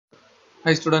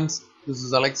Hi students, this is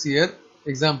Alex here.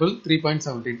 Example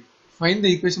 3.17. Find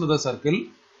the equation of the circle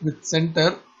with center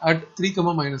at 3,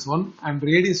 1 and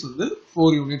radius வந்து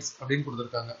 4 units அப்படின்னு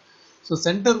கொடுத்திருக்காங்க. So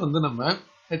center வந்து நம்ம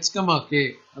h, k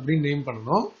அப்படின்னு name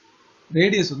பண்ணணும்.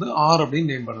 Radius வந்து r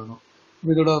அப்படின்னு நேம் பண்ணணும்.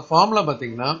 இதோட ஃபார்முலா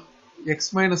பார்த்தீங்கன்னா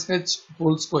x minus h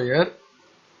whole square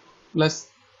plus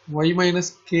y minus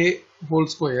k whole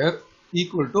square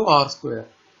equal to r square.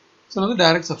 So வந்து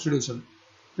direct substitution.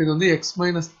 இது வந்து x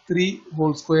minus 3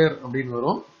 whole square அப்படின்னு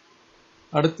வரும்.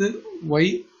 அடுத்து y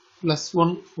plus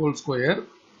 1 whole square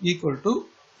equal to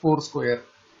 4 square.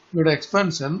 இதோட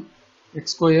expansion x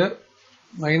square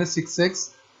minus 6x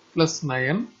plus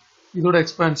 9. இதோட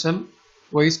expansion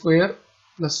y square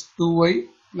plus 2y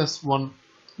plus 1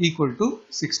 equal to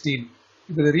 16.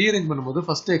 இதை rearrange பண்ணும்போது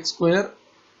first x square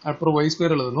அப்புறம் y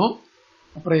square எழுதணும்,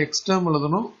 அப்புறம் x term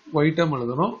எழுதணும், y term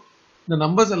எழுதணும். இந்த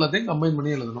நம்பர்ஸ் எல்லாத்தையும் கம்பைன்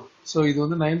பண்ணி எழுதணும். ஸோ இது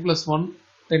வந்து 9 plus 1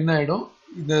 10 ஆகிடும்.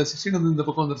 இந்த 16 வந்து இந்த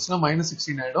பக்கம் வந்துருச்சுன்னா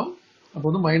 -16 ஆகிடும். அப்போ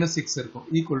வந்து -6 இருக்கும்,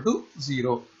 ஈக்குவல் டு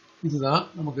 0. இதுதான்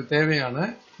நமக்கு தேவையான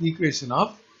ஈக்குவேஷன்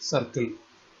ஆஃப் சர்க்கிள்.